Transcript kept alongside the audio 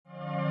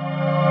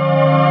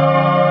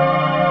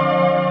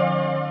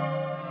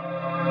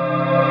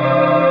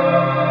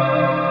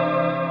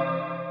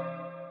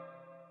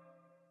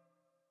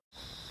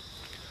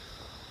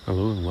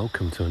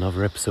welcome to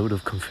another episode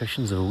of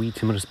Confessions of a Wee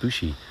Timorous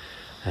Bushy.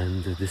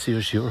 And this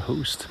here's your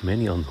host,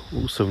 Menion,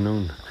 also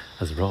known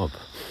as Rob.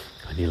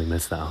 I nearly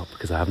messed that up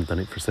because I haven't done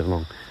it for so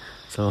long.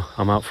 So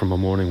I'm out for my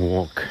morning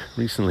walk.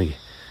 Recently,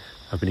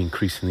 I've been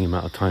increasing the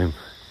amount of time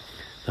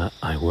that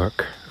I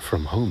work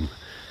from home.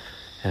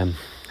 And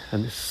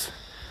it's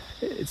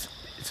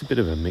a bit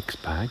of a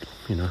mixed bag,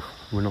 you know.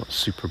 We're not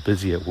super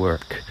busy at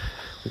work,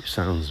 which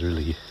sounds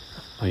really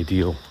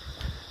ideal.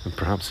 And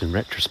perhaps in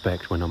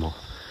retrospect, when I'm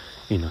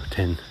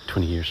 10,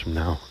 20 years from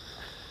now,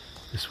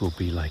 this will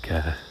be like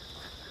a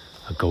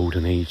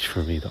golden age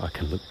for me that I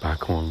can look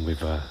back on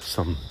with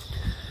some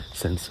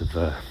sense of,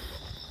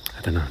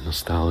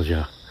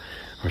 nostalgia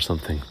or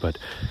something. But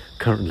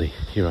currently,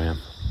 here I am.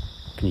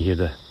 Can you hear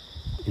the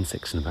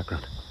insects in the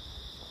background?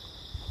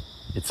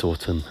 It's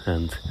autumn,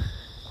 and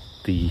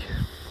the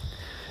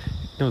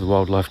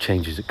wildlife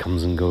changes. It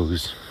comes and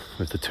goes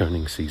with the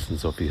turning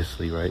seasons,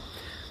 obviously, right?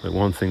 But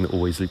one thing that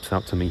always leaps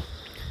out to me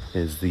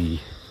is the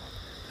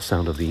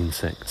sound of the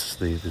insects,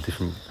 the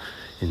different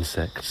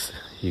insects.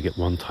 You get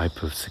one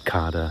type of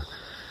cicada,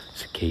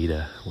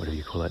 whatever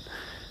you call it,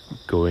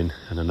 going,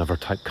 and another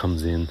type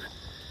comes in.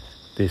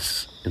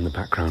 This in the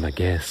background, I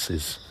guess,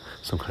 is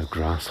some kind of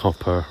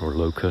grasshopper or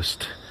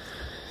locust.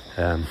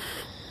 It's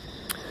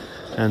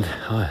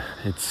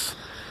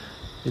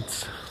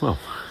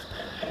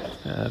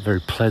a very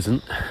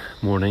pleasant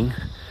morning.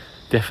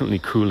 Definitely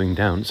cooling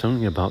down. It's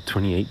only about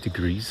 28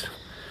 degrees,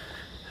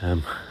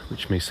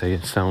 which may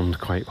sound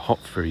quite hot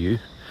for you.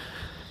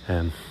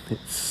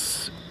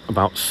 It's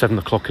about 7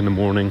 o'clock in the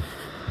morning,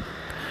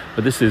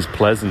 but this is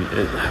pleasant.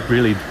 It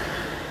really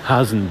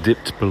hasn't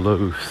dipped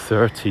below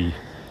 30,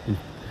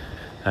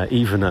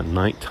 even at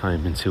night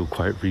time, until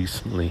quite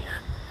recently.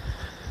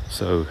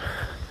 So,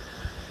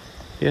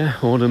 yeah,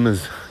 autumn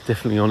is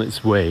definitely on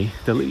its way.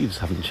 The leaves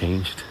haven't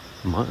changed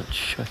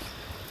much.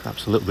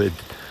 Perhaps a little bit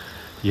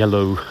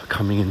yellow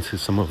coming into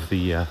some of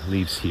the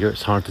leaves here.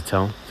 It's hard to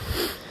tell.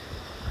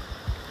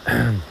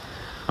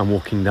 I'm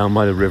walking down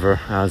by the river,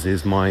 as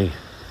is my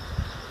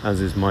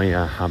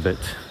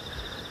habit.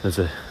 There's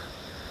a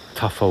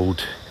tough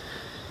old,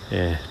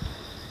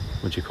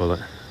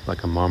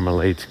 like a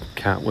marmalade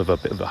cat with a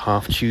bit of a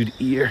half-chewed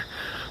ear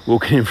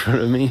walking in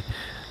front of me.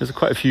 There's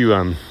quite a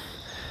few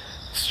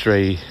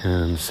stray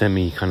and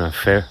semi kind of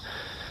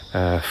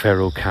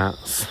feral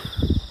cats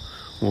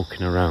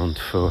walking around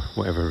for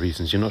whatever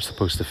reasons. You're not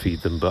supposed to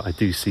feed them, but I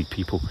do see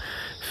people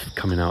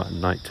coming out at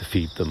night to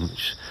feed them,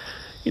 which,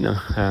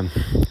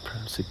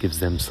 perhaps it gives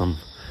them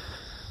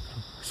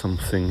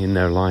something in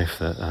their life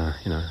that,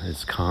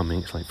 is calming.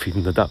 It's like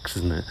feeding the ducks,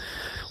 isn't it?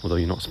 Although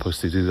you're not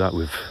supposed to do that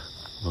with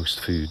most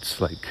foods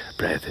like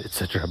bread,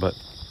 etc. But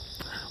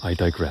I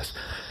digress.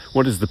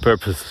 What is the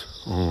purpose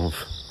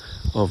of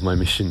my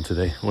mission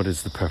today? What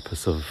is the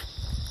purpose of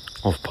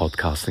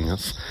podcasting?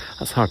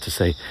 That's hard to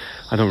say.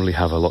 I don't really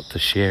have a lot to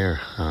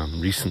share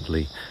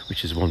recently,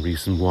 which is one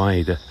reason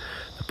why the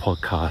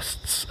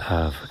podcasts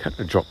have kind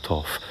of dropped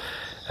off.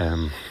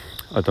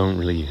 I don't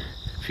really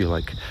feel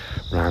like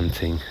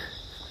ranting.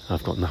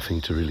 I've got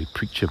nothing to really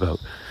preach about.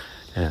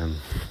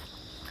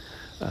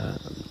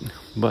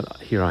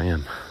 But here I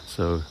am.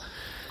 So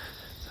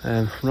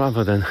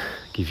rather than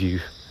give you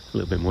a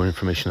little bit more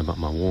information about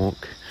my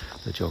walk,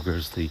 the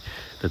joggers, the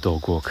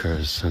dog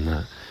walkers,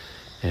 and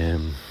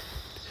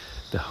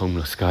the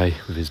homeless guy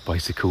with his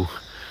bicycle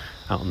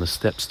out on the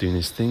steps doing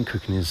his thing,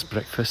 cooking his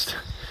breakfast.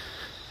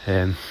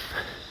 I've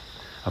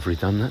already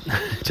done that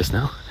just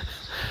now.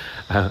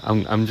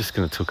 I'm just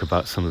going to talk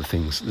about some of the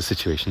things, the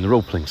situation, the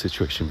role-playing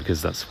situation,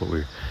 because that's what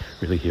we're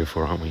really here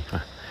for, aren't we?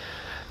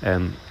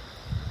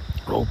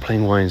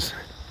 Role-playing wise,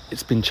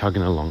 it's been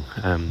chugging along.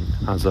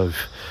 As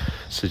I've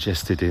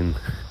suggested in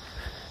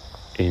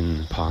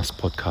past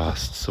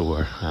podcasts,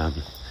 or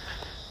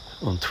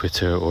on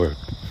Twitter, or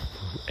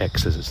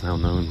X as it's now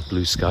known,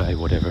 Blue Sky,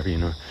 whatever,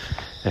 the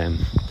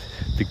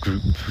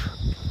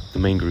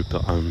main group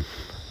that I'm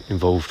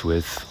involved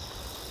with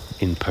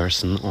in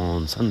person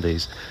on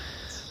Sundays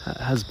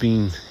has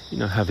been,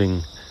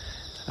 having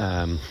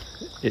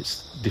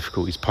its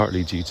difficulties,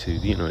 partly due to,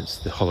 it's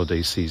the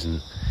holiday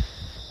season.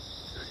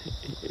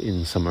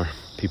 In summer,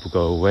 people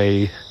go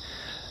away,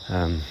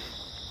 then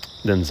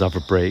there's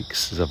other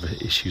breaks, there's other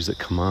issues that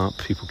come up,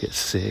 people get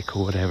sick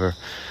or whatever.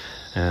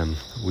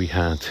 We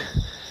had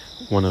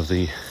one of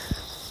the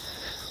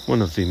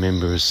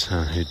members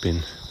who'd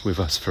been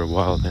with us for a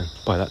while then,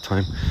 by that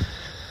time,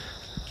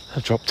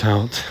 have dropped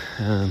out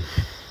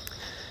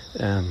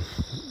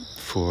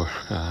for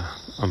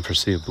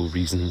unforeseeable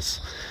reasons.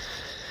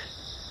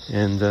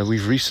 And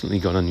we've recently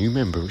got a new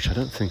member, which I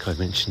don't think I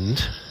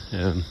mentioned,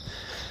 a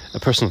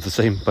person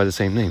by the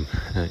same name,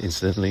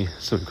 incidentally.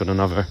 So we've got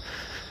another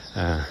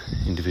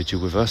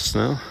individual with us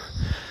now.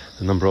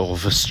 The number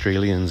of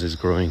Australians is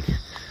growing.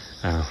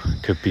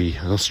 Could be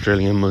an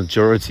Australian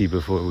majority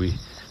before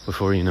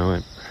you know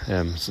it.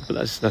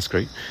 But that's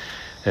great.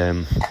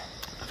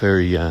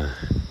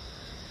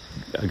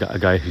 A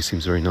guy who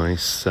seems very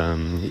nice.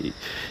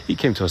 He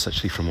came to us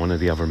actually from one of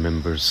the other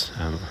members,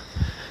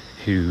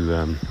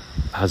 who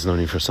has known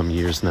him for some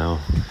years now,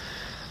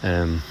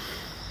 and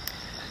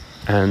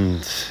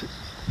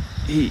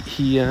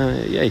he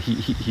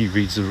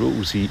reads the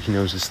rules. He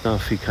knows his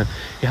stuff. He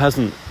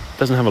doesn't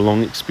have a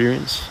long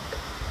experience.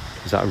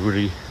 Is that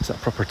a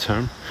proper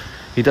term?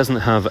 He doesn't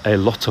have a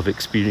lot of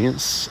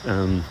experience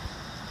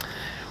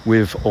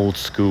with old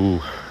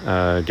school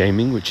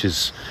gaming, which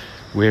is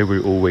where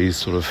we're always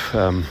sort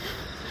of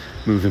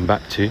moving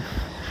back to.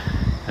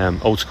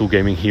 Old school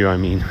gaming here, I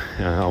mean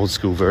old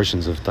school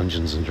versions of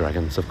Dungeons and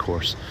Dragons, of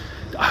course.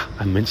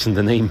 I mentioned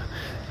the name.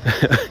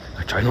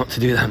 I try not to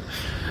do that.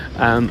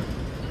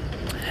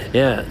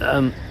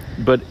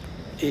 But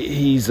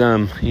he's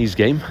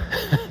game.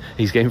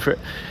 He's game for it.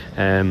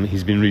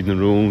 He's been reading the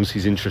rules.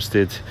 He's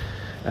interested.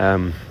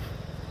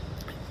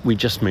 We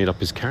just made up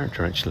his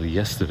character actually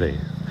yesterday,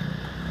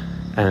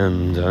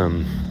 and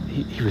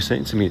he was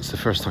saying to me it's the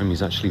first time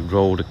he's actually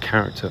rolled a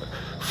character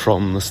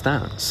from the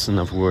stats. In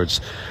other words,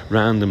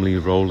 randomly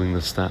rolling the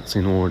stats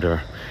in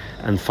order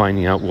and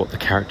finding out what the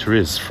character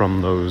is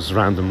from those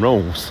random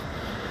rolls,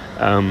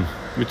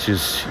 which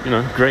is,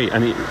 great.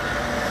 And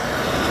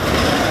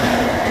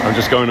I'm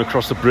just going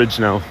across the bridge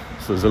now,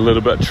 so there's a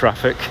little bit of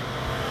traffic.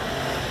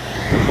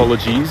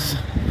 Apologies.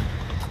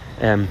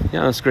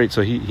 That's great.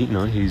 So he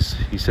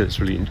said it's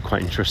really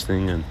quite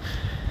interesting, and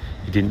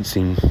he didn't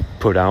seem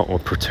put out or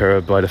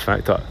perturbed by the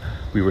fact that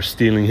we were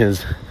stealing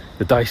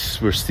the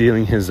dice were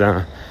stealing his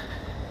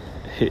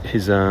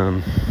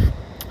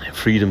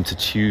freedom to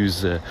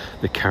choose the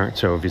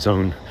character of his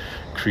own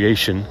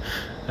creation.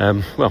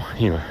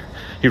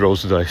 He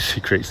rolls the dice,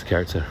 he creates the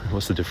character.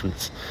 What's the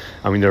difference?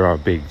 I mean, there are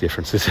big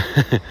differences.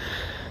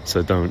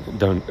 So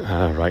don't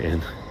write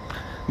in.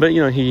 But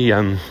he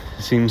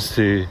seems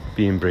to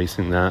be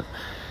embracing that.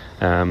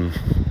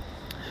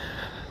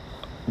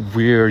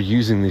 We're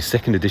using the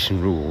 2nd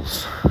edition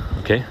rules,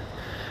 okay,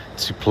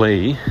 to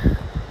play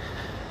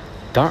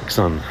Dark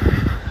Sun.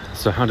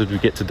 So how did we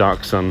get to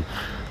Dark Sun?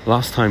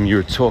 Last time you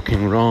were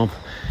talking, Rob,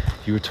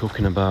 you were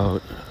talking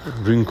about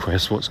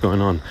RuneQuest. What's going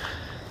on?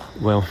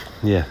 Well,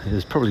 yeah,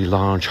 there's probably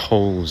large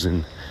holes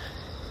in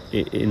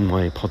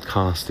my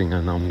podcasting,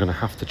 and I'm going to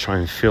have to try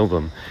and fill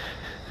them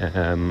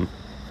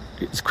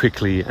as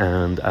quickly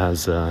and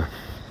as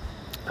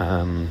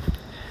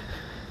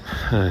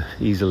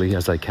easily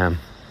as I can.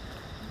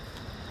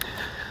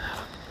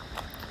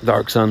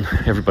 Dark Sun,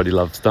 everybody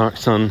loves Dark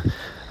Sun.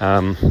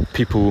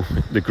 People,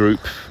 the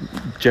group,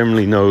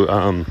 generally know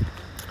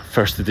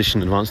 1st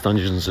edition Advanced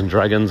Dungeons and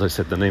Dragons. I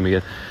said the name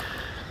again,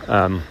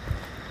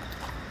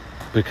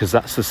 because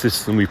that's the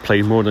system we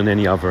play more than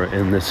any other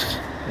in this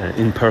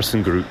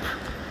in-person group,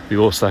 the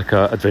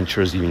Osaka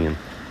Adventurers Union.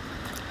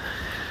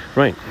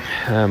 Right,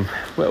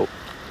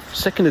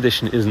 2nd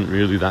edition isn't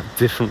really that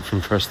different from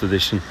 1st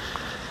edition.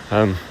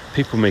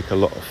 People make a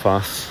lot of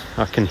fuss.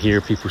 I can hear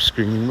people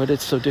screaming, but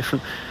it's so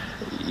different.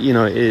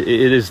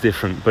 It is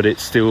different, but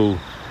it's still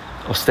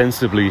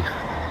ostensibly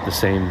the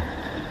same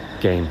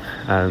game.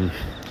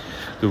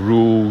 The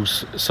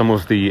rules, some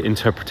of the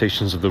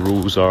interpretations of the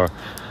rules are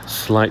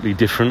slightly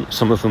different.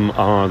 Some of them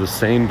are the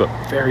same, but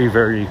very,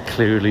 very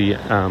clearly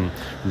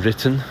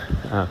written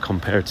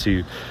compared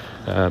to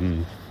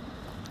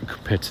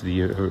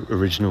the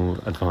original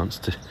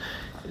Advanced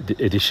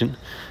edition.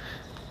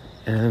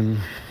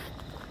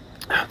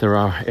 There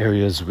are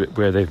areas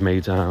where they've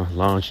made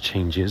large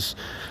changes,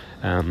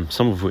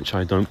 some of which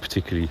I don't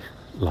particularly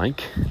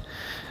like,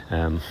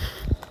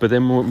 but they're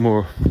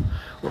more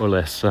or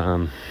less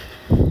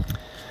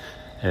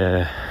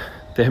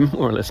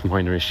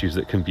minor issues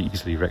that can be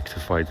easily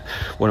rectified.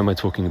 What am I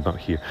talking about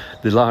here?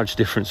 The large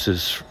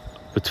differences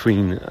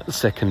between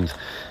 2nd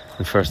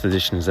and 1st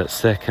edition is that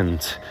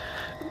 2nd,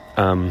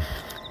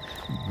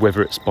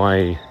 whether it's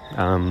by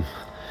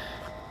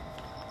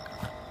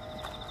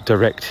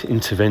direct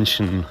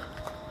intervention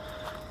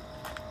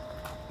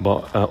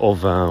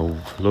of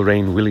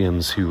Lorraine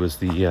Williams, who was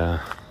the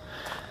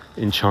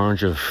in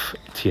charge of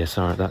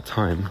TSR at that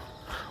time,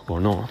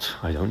 or not,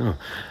 I don't know.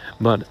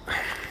 But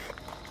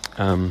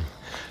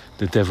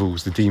the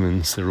devils, the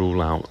demons, they're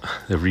all out.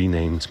 They're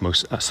renamed.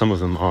 Some of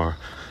them are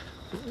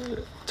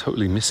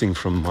totally missing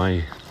from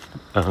my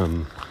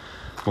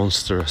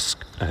monstrous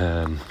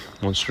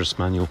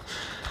manual.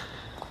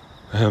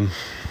 And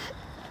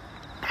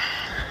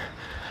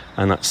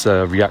that's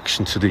a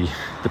reaction to the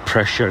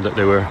pressure that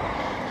they were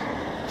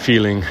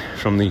feeling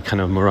from the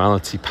kind of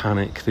morality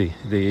panic,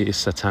 the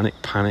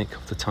satanic panic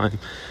of the time.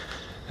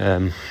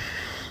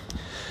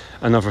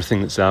 Another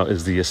thing that's out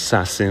is the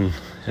assassin.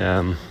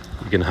 You're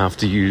gonna have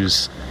to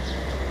use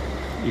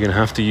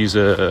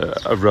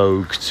a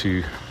rogue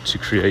to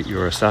create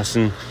your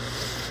assassin,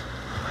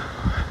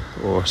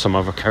 or some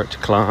other character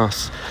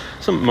class.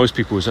 Most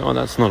people will say, "Oh,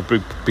 that's not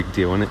a big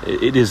deal," and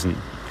it isn't.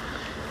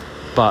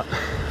 But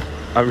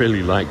I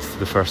really liked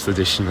the 1st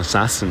edition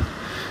assassin,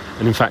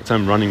 and in fact,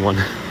 I'm running one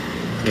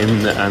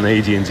in an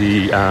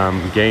AD&D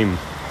game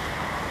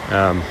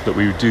that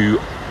we do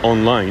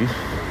online.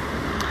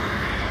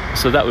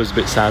 So that was a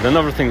bit sad.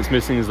 Another thing that's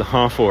missing is the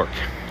half-orc.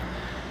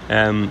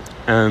 And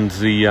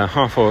the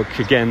half-orc,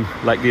 again,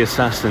 like the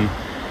assassin,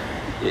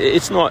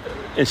 it's not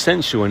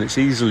essential, and it's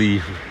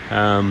easily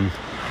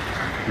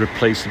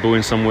replaceable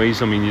in some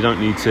ways. I mean, you don't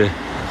need to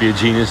be a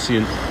genius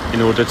in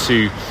order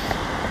to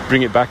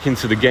bring it back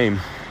into the game.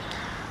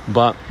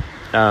 But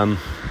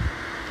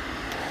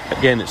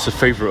again, it's a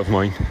favourite of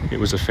mine. It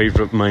was a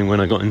favourite of mine when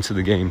I got into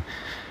the game,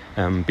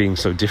 being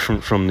so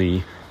different from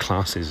the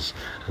classes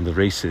and the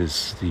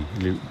races,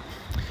 the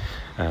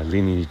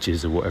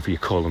lineages, or whatever you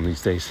call them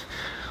these days,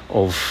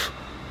 of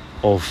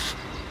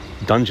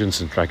Dungeons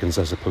and Dragons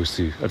as opposed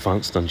to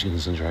Advanced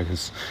Dungeons and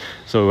Dragons.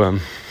 So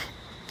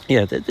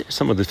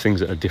some of the things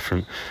that are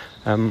different.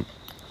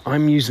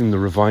 I'm using the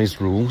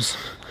revised rules.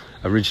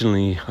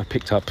 Originally I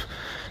picked up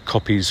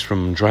copies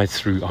from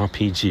Drive-Thru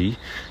RPG,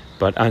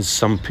 but as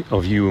some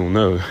of you will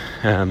know,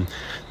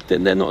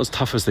 they're not as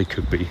tough as they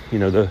could be. You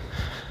know,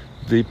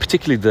 the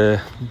particularly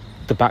the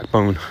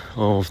backbone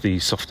of the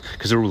soft,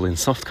 because they're all in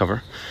soft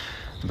cover.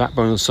 The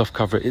backbone of the soft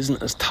cover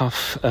isn't as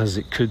tough as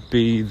it could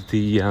be.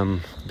 The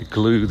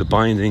glue, the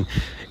binding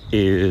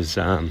is,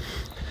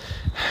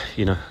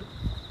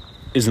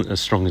 isn't as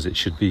strong as it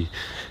should be.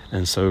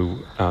 And so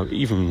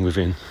even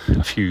within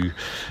a few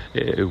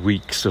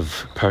weeks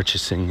of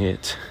purchasing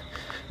it,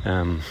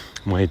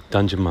 my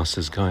Dungeon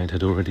Master's Guide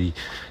had already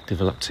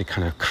developed a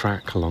kind of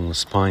crack along the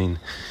spine.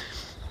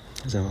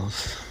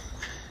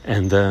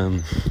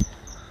 And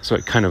so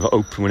it kind of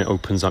when it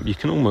opens up, you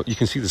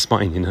can see the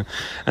spine, you know,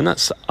 and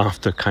that's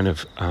after kind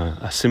of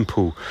a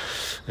simple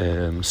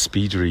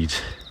speed read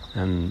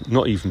and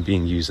not even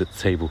being used at the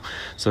table.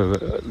 So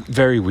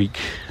very weak.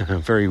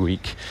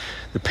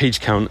 The page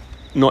count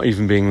not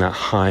even being that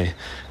high.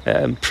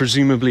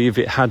 Presumably, if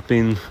it had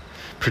been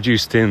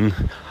produced in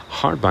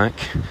hardback,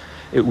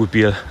 it would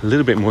be a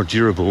little bit more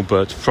durable,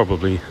 but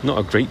probably not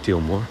a great deal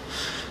more.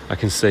 I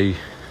can say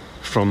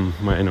from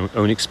my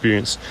own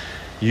experience,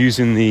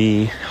 using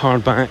the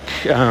hardback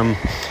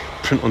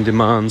print on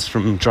demands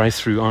from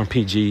Drive-Thru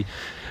RPG,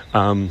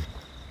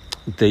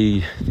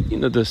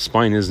 the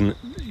spine isn't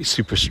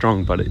super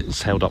strong, but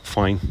it's held up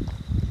fine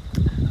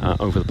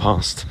over the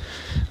past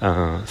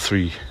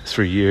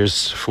 4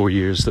 years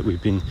that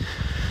we've been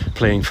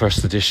playing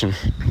first edition,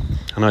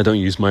 and I don't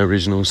use my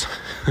originals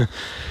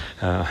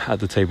at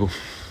the table,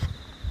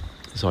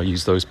 so I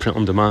use those print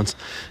on demands.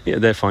 Yeah,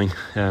 they're fine.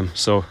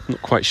 So I'm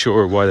not quite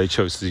sure why they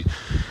chose to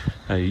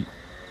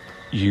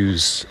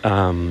use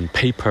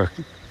paper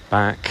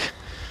back,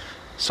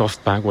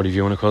 soft back, whatever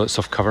you want to call it,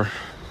 soft cover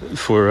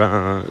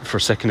for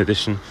second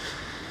edition,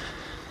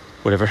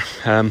 whatever.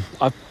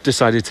 I've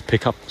decided to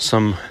pick up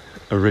some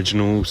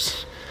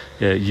originals,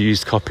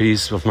 used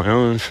copies of my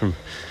own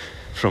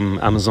from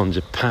Amazon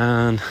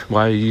Japan.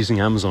 Why are you using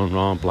Amazon?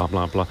 Blah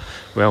blah blah.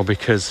 Well,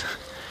 because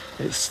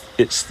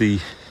it's the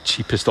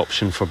cheapest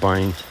option for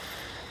buying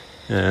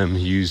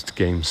used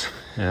games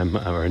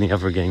or any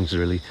other games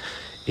really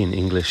in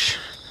English.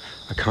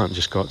 I can't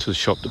just go out to the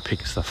shop to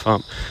pick stuff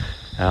up.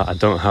 I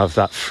don't have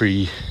that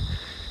free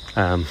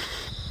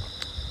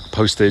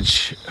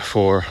postage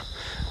for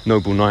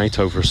Noble Knight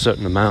over a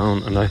certain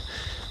amount, and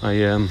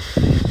I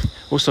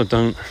also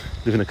don't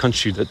live in a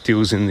country that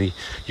deals in the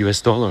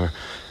US dollar.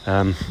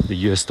 The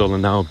US dollar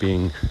now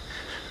being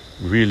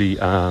really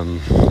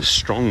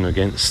strong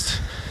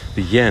against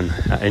the yen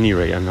at any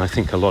rate, and I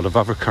think a lot of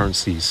other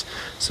currencies.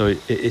 So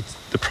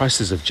the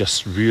prices have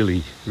just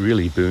really,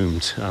 really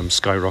boomed,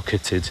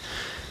 skyrocketed.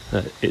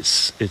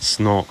 It's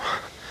not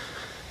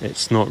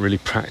really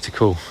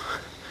practical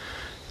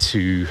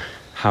to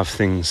have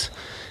things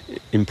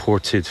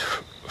imported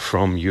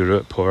from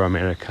Europe or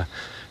America.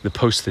 The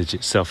postage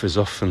itself is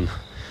often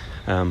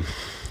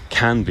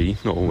can be,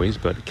 not always,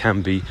 but it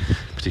can be,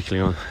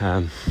 particularly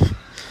on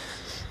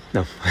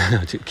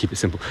to keep it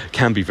simple,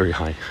 can be very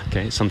high.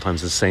 Okay, it's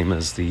sometimes the same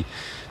as the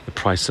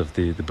price of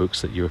the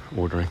books that you're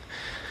ordering.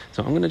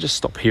 So I'm going to just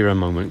stop here a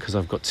moment because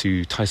I've got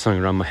to tie something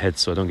around my head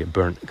so I don't get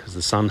burnt, because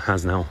the sun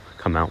has now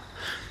come out.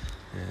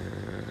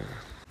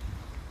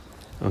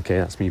 Okay,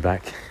 that's me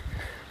back.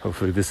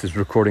 Hopefully this is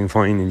recording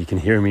fine and you can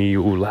hear me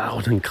all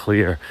loud and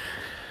clear.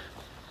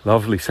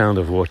 Lovely sound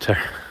of water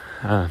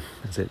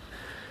as it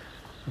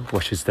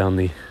washes down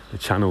the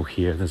channel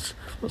here. There's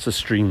lots of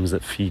streams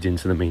that feed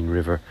into the main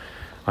river.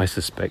 I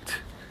suspect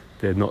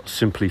they're not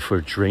simply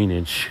for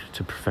drainage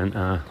to prevent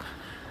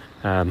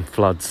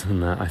floods,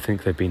 and I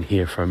think they've been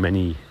here for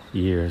many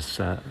years,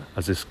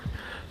 as this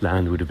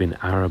land would have been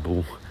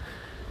arable.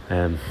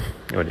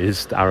 It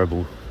is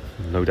arable,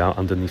 no doubt,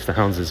 underneath the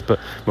houses, but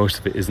most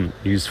of it isn't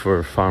used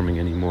for farming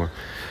anymore.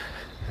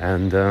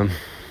 And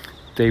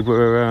they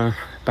were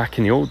back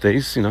in the old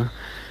days, you know,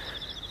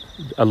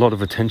 a lot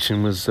of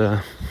attention was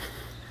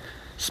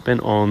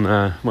spent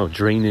on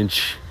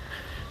drainage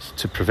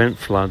to prevent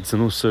floods,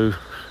 and also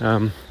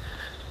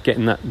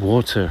getting that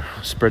water,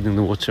 spreading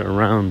the water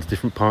around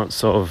different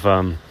parts of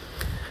the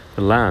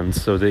land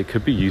so that it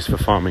could be used for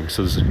farming.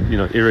 So there's,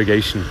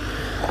 irrigation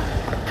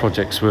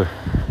projects were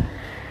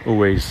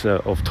always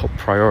of top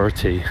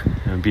priority,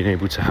 and being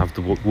able to have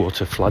the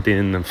water flood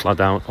in and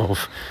flood out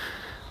of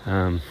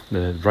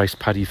the rice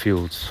paddy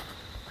fields.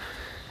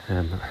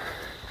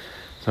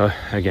 So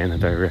again, a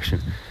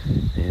digression,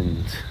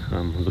 and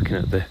I'm looking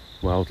at the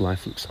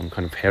wildlife. Looks some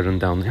kind of heron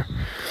down there,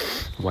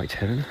 white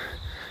heron.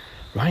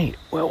 Right,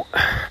 well,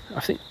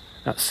 I think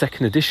that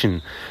second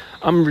edition,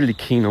 I'm really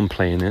keen on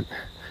playing it.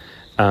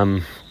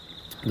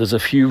 There's a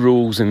few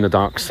rules in the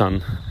Dark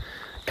Sun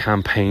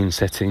campaign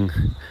setting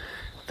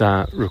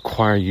that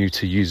require you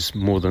to use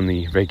more than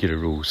the regular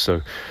rules.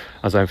 So,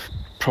 as I've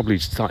probably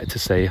started to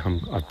say,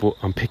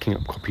 I'm picking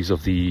up copies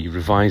of the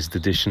revised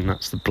edition.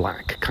 That's the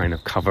black kind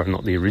of cover,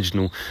 not the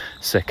original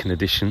second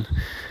edition,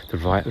 the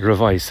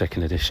revised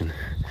second edition.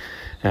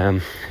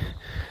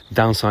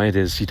 Downside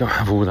is you don't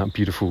have all that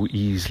beautiful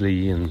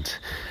Easley and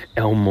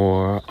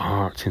Elmore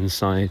art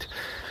inside,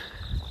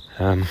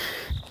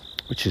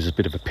 which is a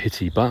bit of a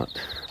pity, but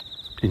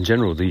in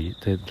general the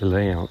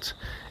layout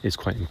is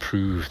quite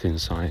improved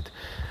inside,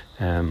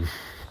 and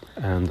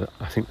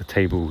I think the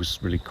tables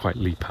really quite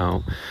leap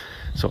out,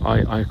 so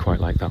I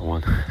quite like that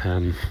one.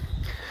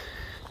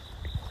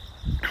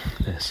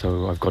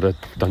 So I've got a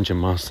Dungeon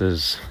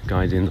Master's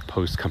guide in the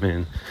post come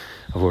in.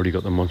 I've already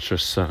got the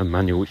Monstrous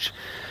manual, which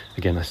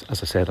again, as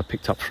I said, I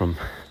picked up from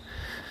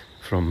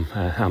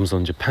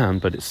Amazon Japan,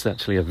 but it's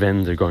actually a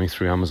vendor going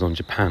through Amazon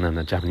Japan, and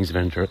a Japanese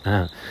vendor at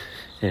that.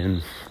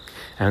 And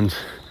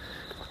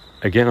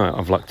again,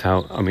 I've lucked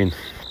out. I mean,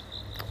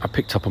 I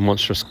picked up a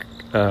Monstrous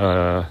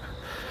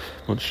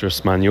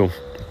manual.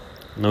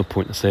 No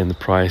point in saying the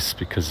price,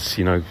 because,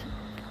 you know,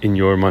 in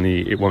your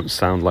money it won't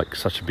sound like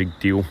such a big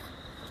deal,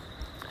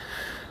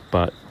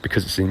 but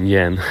because it's in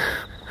yen,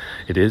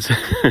 it is.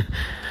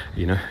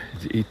 You know,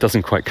 it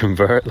doesn't quite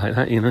convert like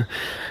that, you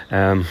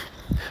know.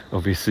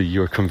 Obviously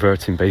you're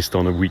converting based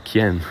on a weak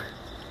yen,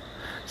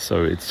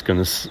 so it's going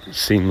to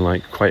seem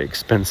like quite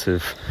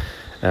expensive,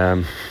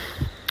 or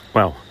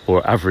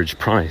average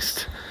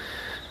priced,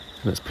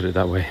 let's put it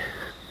that way.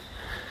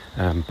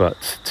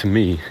 But to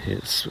me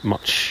it's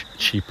much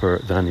cheaper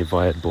than if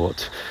I had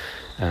bought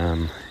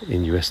in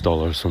US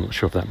dollars, so I'm not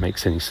sure if that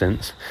makes any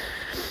sense.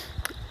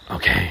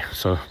 Okay,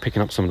 so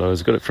picking up some of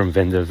those. I got it from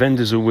vendor.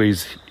 Vendors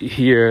always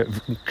here,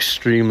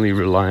 extremely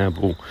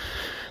reliable,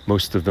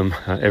 most of them.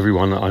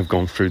 Everyone that I've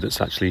gone through that's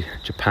actually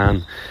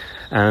Japan,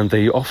 and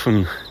they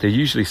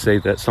usually say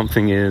that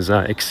something is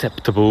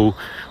acceptable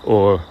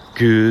or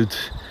good,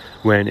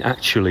 when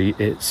actually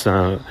it's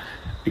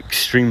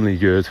extremely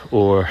good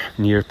or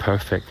near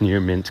perfect,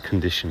 near mint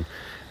condition,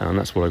 and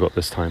that's what I got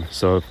this time.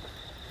 So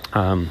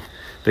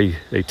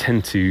they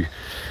tend to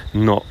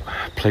not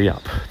play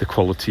up the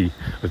quality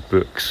of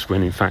books,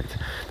 when in fact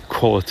the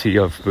quality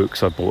of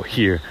books I bought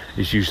here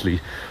is usually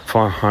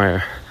far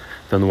higher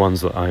than the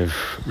ones that I've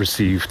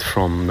received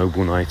from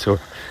Noble Knight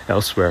or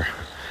elsewhere,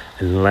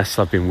 unless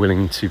I've been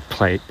willing to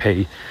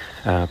pay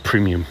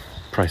premium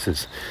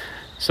prices.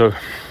 So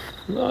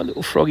a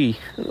little froggy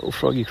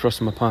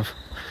crossing my path.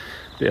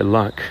 Bit of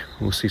luck,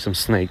 we'll see some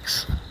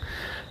snakes.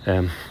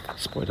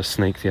 Spotted a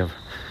snake a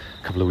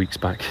couple of weeks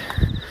back.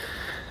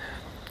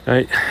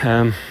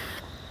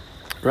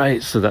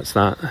 Right, so that's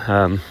that.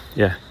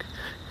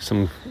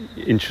 Some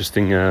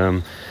interesting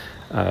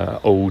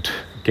old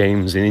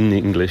games in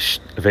English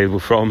available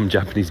from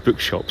Japanese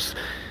bookshops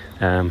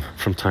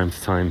from time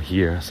to time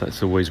here, so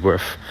it's always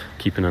worth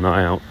keeping an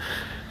eye out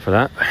for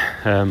that,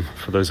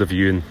 for those of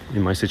you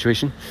in my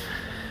situation.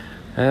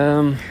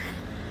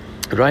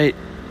 Right,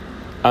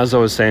 as I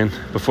was saying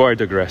before I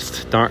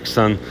digressed, Dark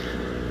Sun,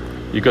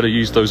 you've got to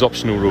use those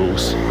optional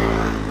rules.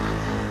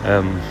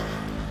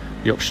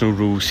 The optional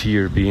rules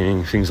here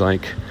being things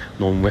like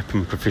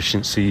non-weapon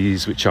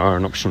proficiencies, which are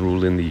an optional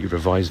rule in the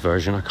revised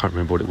version. I can't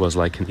remember what it was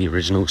like in the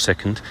original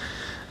second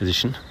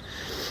edition,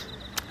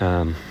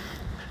 and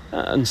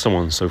so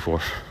on and so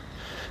forth.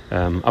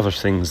 Other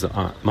things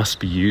that must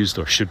be used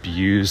or should be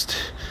used,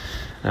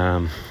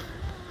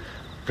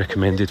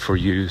 recommended for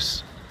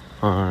use,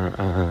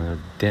 are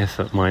death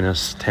at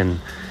minus 10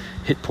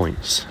 hit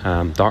points.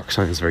 Dark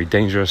Sun is very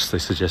dangerous. They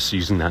suggest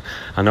using that.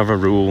 Another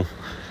rule,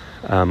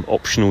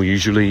 optional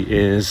usually,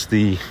 is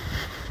the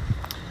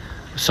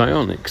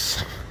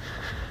psionics.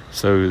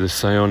 So the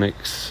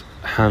psionics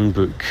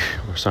handbook,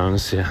 or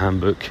psionics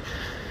handbook,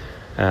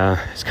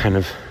 is kind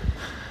of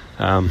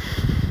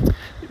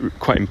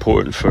quite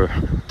important for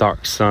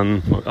Dark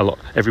Sun.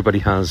 Everybody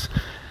has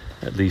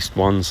at least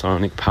one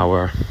psionic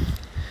power,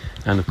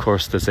 and of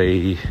course there's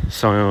a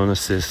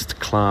psionicist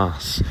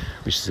class,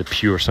 which is a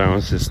pure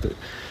psionicist that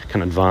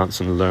can advance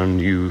and learn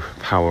new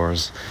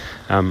powers.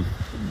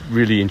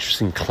 Really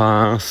interesting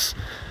class.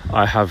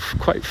 I have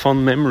quite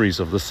fond memories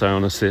of the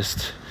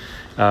psionicist.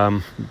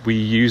 We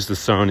used the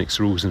psionics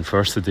rules in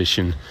first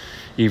edition,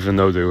 even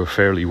though they were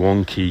fairly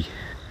wonky,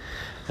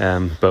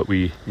 but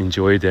we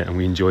enjoyed it, and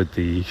we enjoyed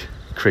the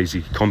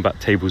crazy combat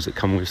tables that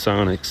come with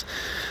psionics.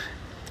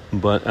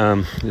 But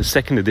the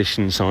second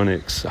edition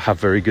psionics, I have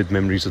very good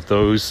memories of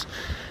those.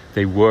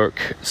 They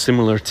work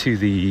similar to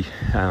the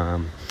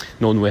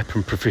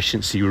non-weapon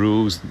proficiency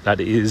rules.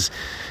 That is,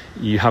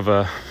 you have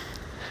a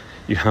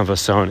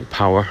psionic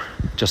power,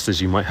 just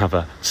as you might have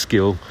a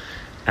skill,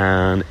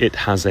 and it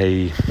has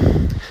a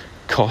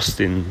cost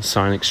in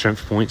psionic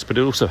strength points, but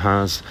it also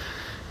has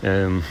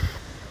a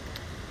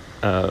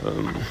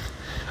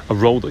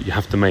roll that you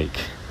have to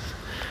make.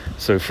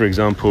 So for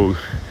example,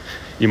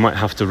 you might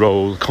have to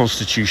roll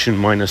Constitution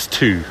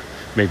 -2.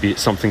 Maybe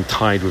it's something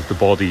tied with the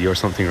body or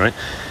something, right?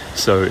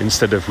 So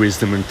instead of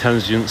Wisdom,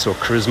 Intelligence or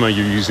Charisma,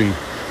 you're using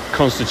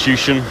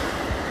Constitution.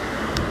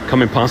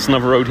 Coming past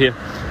another road here,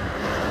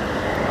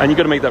 and you've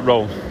got to make that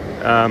roll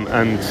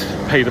and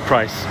pay the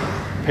price,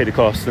 pay the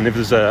cost. And if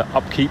there's a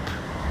upkeep,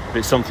 if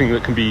it's something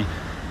that can be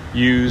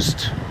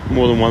used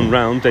more than one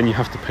round, then you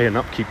have to pay an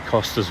upkeep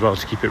cost as well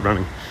to keep it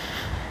running.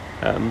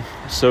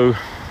 So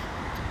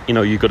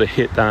you've got to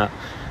hit that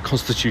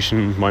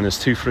Constitution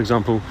 -2, for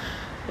example,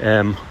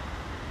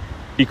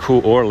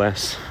 equal or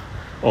less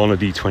on a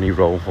d20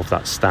 roll of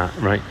that stat,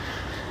 right?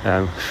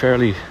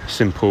 Fairly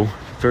simple,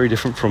 very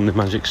different from the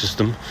magic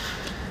system.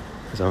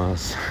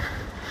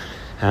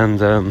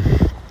 And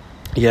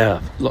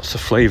lots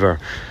of flavor.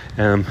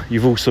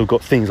 You've also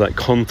got things like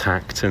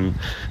contact and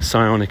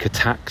psionic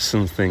attacks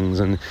and things,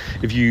 and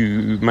if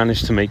you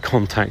manage to make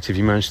contact, if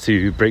you manage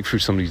to break through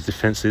somebody's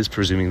defenses,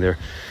 presuming they're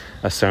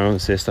a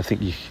psionicist, I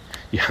think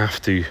you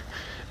have to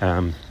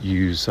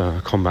use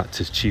combat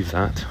to achieve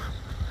that,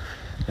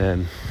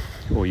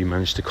 or you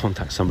manage to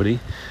contact somebody,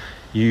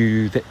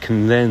 that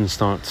can then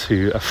start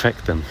to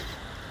affect them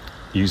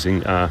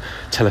using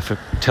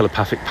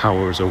telepathic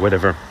powers or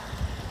whatever.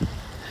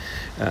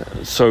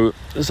 So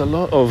there's a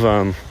lot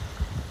of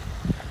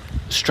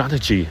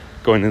strategy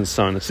going in the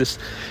psionics.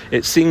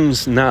 It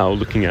seems now,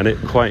 looking at it,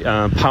 quite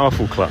a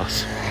powerful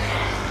class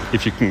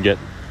if you can get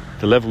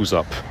the levels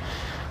up.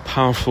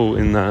 Powerful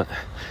in that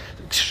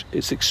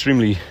it's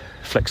extremely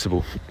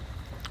flexible.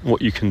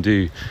 What you can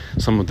do,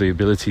 some of the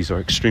abilities are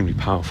extremely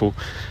powerful.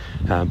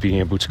 Being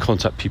able to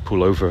contact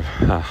people over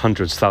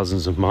hundreds,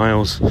 thousands of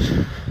miles,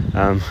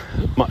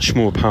 much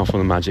more powerful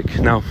than magic.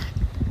 Now,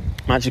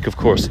 magic, of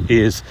course,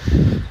 is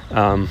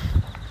a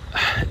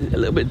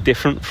little bit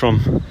different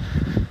from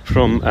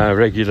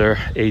regular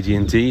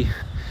AD&D.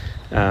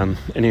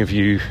 Any of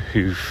you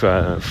who've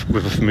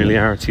with a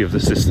familiarity of the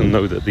system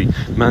know that the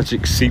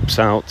magic seeps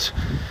out.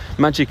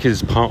 Magic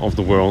is part of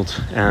the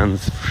world, and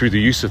through the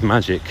use of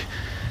magic,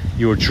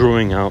 you're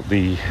drawing out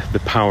the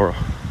power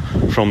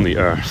from the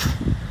earth,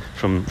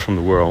 from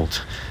the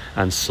world,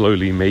 and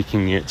slowly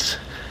making it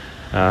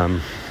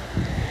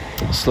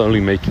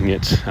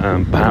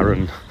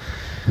barren.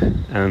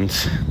 And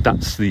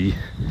that's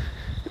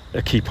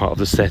a key part of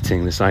the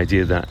setting, this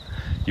idea that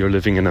you're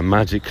living in a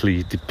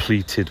magically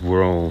depleted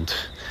world,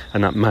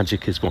 and that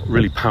magic is what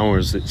really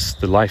powers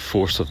the life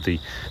force of the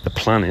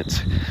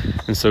planet.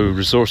 And so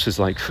resources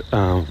like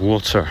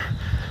water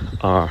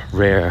are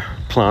rare.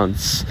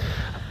 Plants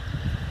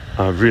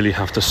really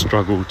have to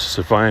struggle to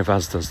survive,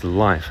 as does the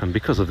life. And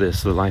because of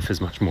this, the life is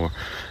much more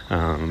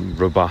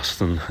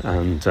robust and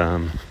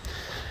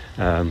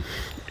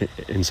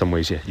in some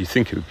ways, you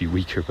think it would be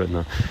weaker, but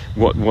no.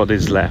 What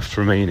is left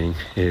remaining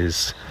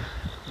is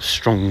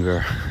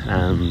stronger,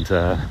 and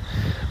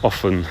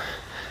often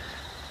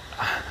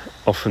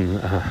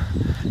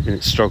in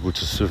its struggle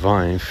to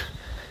survive,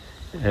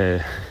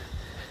 it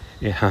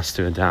has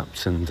to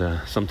adapt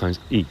and sometimes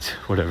eat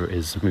whatever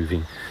is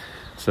moving.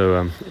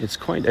 So it's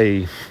quite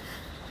a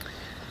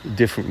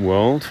different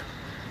world.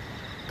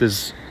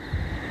 There's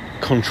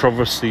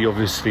controversy,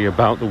 obviously,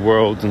 about the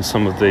world and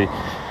some of the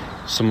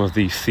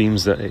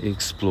themes that it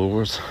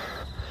explores.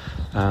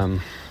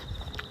 I'm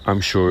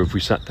sure if we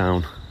sat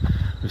down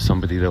with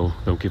somebody, they'll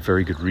give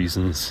very good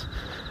reasons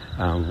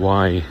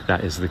why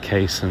that is the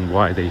case and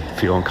why they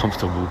feel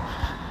uncomfortable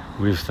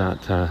with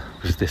that,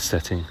 with this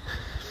setting.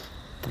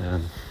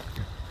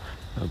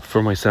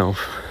 For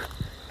myself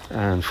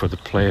and for the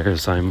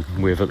players I'm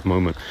with at the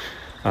moment,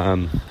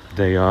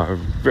 they are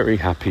very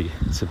happy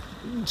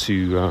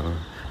to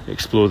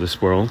explore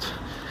this world.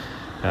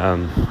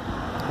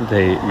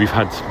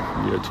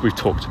 We've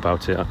talked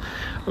about it. I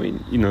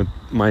mean,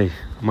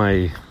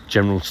 my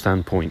general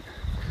standpoint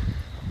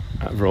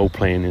at role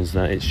playing is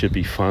that it should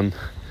be fun.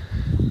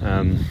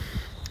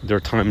 There are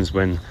times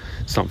when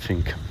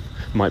something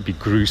might be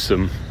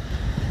gruesome,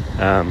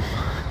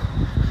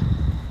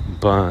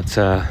 but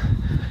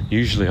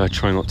usually I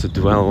try not to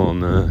dwell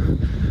on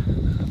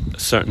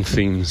certain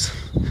themes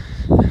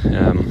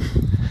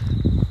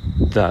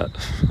that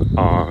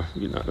are,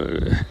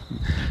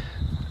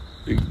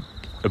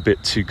 a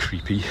bit too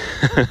creepy.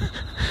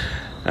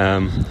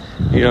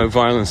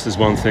 Violence is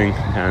one thing,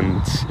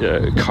 and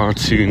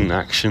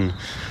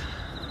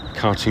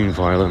cartoon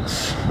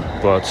violence,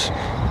 but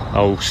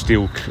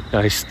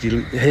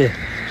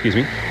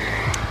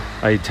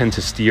I tend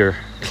to steer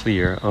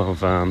clear of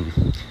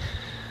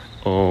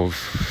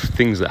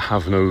things that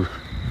have no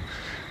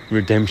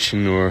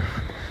redemption or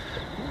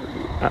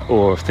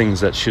things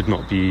that should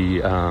not be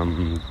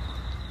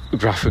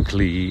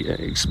graphically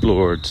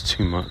explored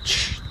too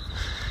much.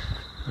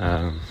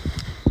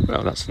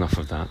 Well, that's enough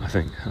of that. I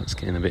think that's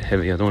getting a bit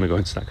heavy. I don't want to go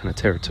into that kind of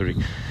territory.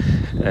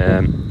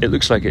 It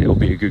looks like it'll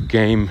be a good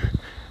game.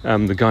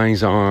 The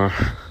guys are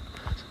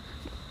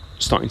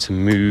starting to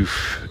move,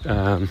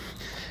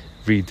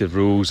 read the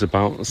rules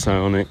about the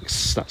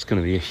psionics. That's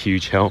going to be a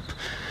huge help.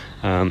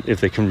 If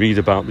they can read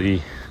about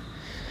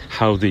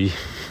how the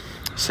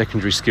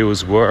secondary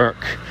skills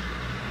work,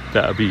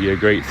 that would be a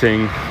great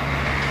thing.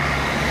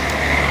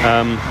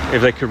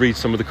 If they could read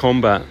some of the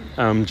combat,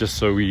 just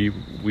so we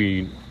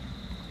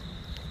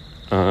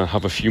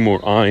have a few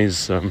more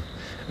eyes, a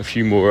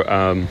few more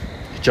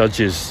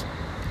judges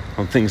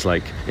on things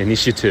like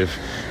initiative,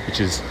 which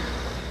is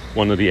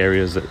one of the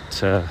areas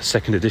that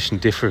second edition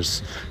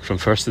differs from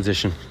first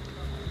edition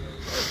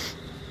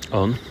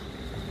on.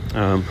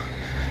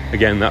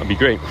 Again, that would be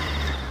great.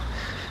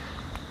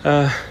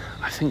 I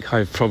think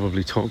I've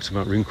probably talked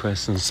about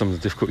RuneQuest and some of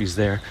the difficulties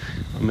there.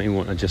 I may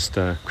want to just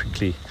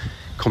quickly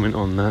comment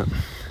on that.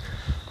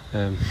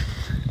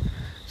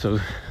 So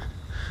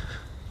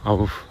I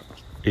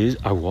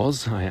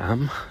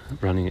am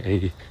running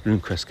a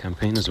RuneQuest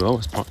campaign as well,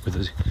 as part with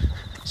the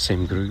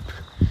same group,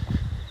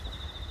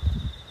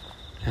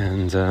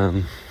 and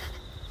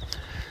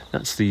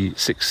that's the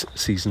 6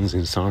 Seasons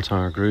in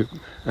Sartar group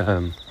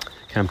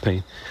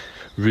campaign.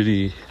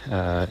 Really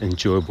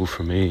enjoyable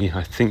for me,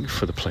 I think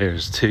for the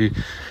players too.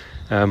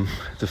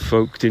 The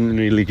folk didn't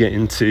really get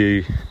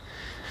into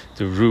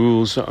the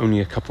rules, only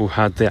a couple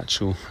had the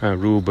actual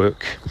rule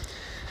book,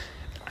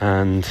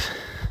 and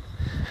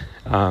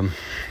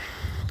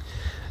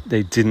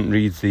they didn't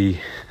read the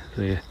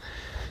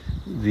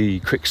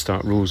quick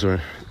start rules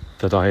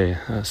that I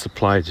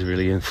supplied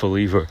really in full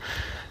either.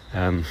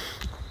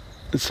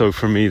 So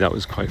for me that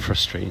was quite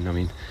frustrating. I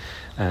mean,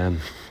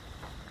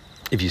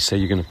 if you say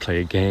you're going to play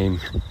a game,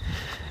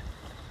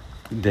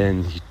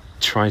 then you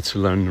try to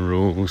learn the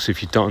rules.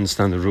 If you don't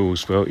understand the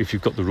rules, well, if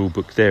you've got the rule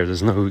book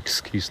there's no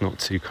excuse not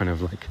to kind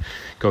of like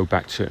go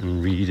back to it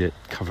and read it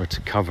cover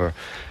to cover.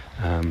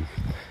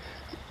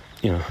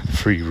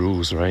 Free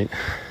rules, right?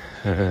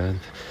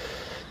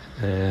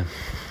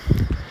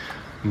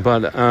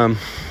 But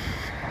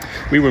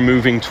we were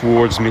moving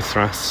towards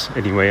Mithras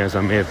anyway, as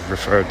I may have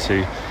referred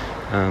to.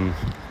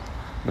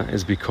 That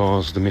is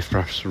because the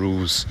Mithras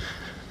rules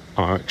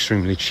are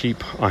extremely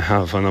cheap. I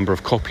have a number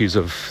of copies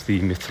of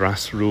the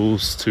Mithras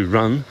rules to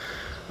run.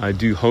 I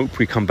do hope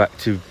we come back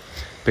to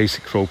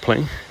basic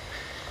role-playing,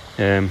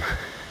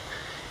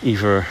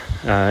 either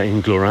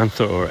in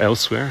Glorantha or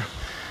elsewhere,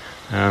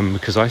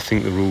 because I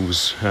think the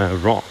rules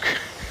rock.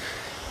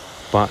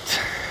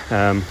 But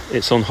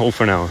it's on hold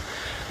for now,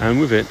 and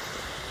with it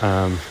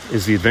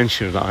is the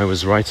adventure that I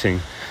was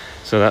writing,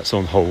 so that's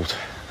on hold.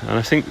 And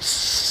I think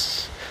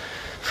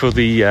for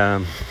the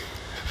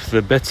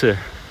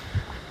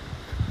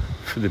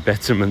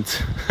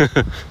betterment,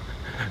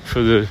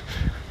 for the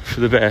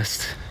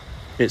best,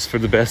 it's for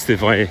the best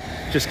if I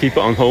just keep it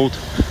on hold,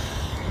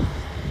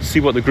 see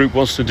what the group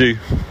wants to do,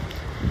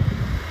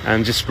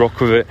 and just rock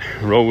with it,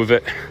 roll with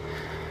it.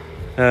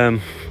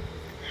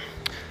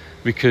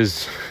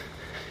 Because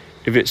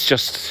if it's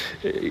just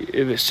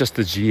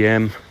the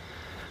GM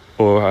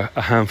or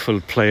a handful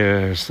of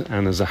players,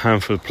 and there's a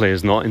handful of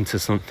players not into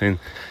something,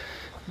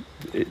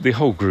 the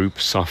whole group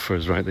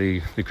suffers, right?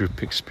 The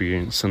group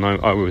experience, and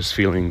I was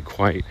feeling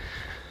quite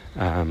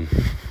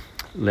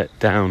let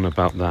down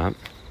about that,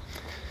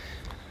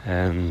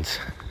 and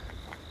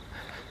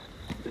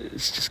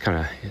it's just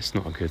it's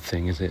not a good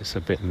thing, is it? It's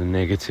a bit of a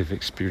negative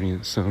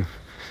experience. So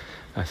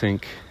I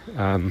think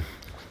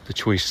the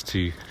choice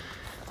to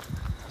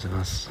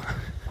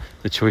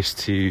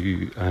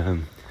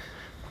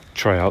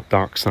try out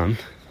Dark Sun,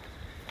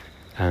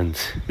 and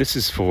this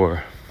is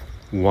for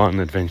one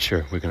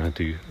adventure. We're going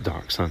to do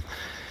Dark Sun.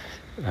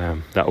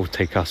 That will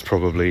take us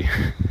probably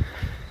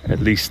at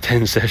least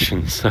 10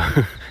 sessions, so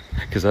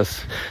because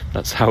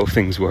that's how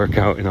things work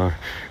out in our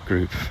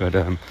group. But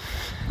I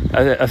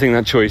think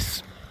that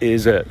choice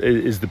is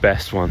the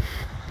best one,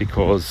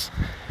 because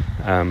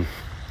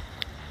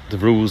the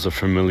rules are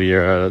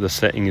familiar, the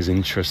setting is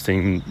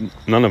interesting.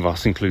 None of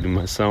us, including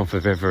myself,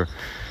 have ever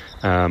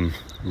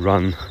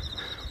run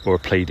or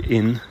played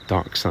in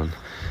Dark Sun,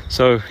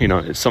 so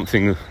it's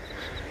something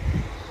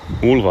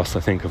all of us, I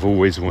think, have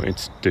always wanted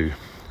to do.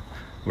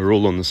 We're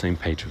all on the same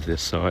page with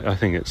this, so I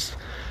think it's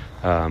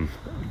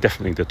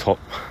definitely the top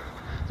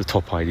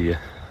idea,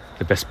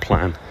 the best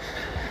plan.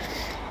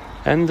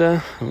 And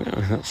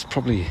that's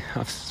probably,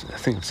 I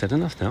think I've said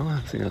enough now.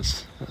 I think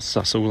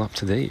that's all up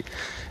to date.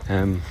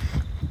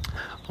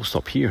 I'll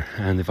stop here,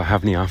 and if I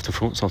have any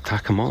afterthoughts, I'll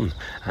tack them on,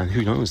 and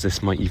who knows,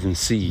 this might even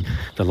see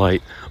the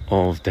light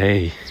of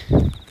day.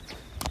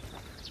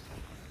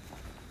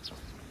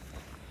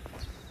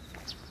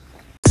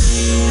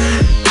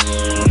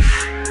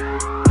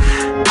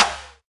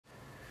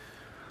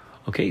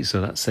 Okay, so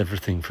that's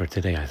everything for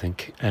today, I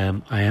think.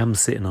 I am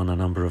sitting on a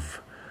number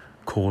of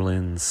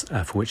call-ins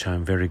for which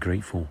I'm very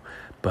grateful,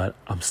 but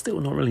I'm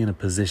still not really in a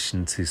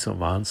position to sort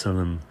of answer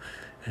them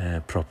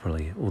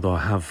properly, although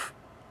I have,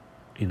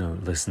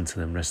 listened to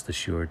them, rest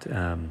assured,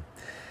 and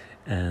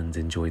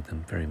enjoyed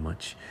them very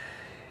much.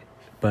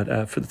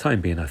 But for the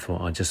time being, I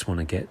thought I just want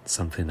to get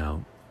something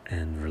out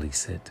and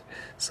release it.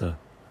 So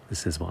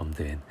this is what I'm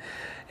doing.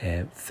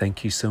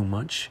 Thank you so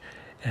much,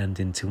 and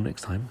until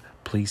next time,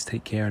 please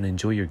take care and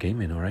enjoy your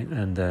gaming, all right?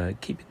 And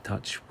keep in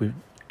touch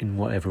in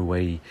whatever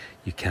way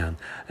you can.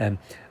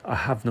 I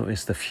have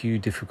noticed a few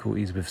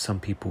difficulties with some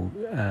people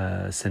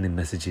sending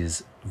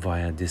messages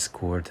via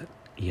Discord.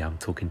 Yeah, I'm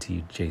talking to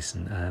you,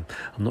 Jason.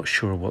 I'm not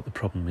sure what the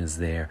problem is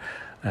there.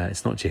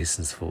 It's not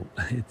Jason's fault.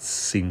 It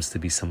seems to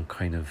be some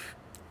kind of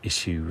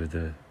issue with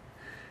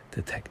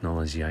the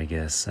technology, I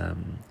guess.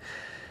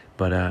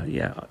 But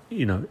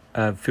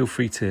feel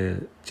free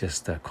to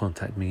just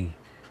contact me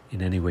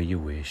in any way you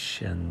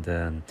wish.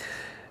 And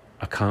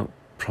I can't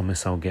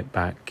promise I'll get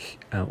back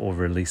or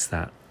release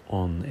that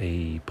on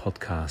a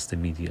podcast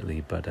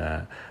immediately, but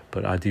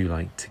I do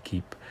like to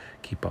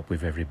keep up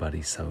with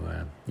everybody.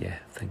 So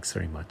thanks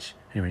very much.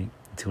 Anyway,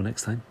 until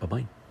next time, bye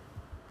bye.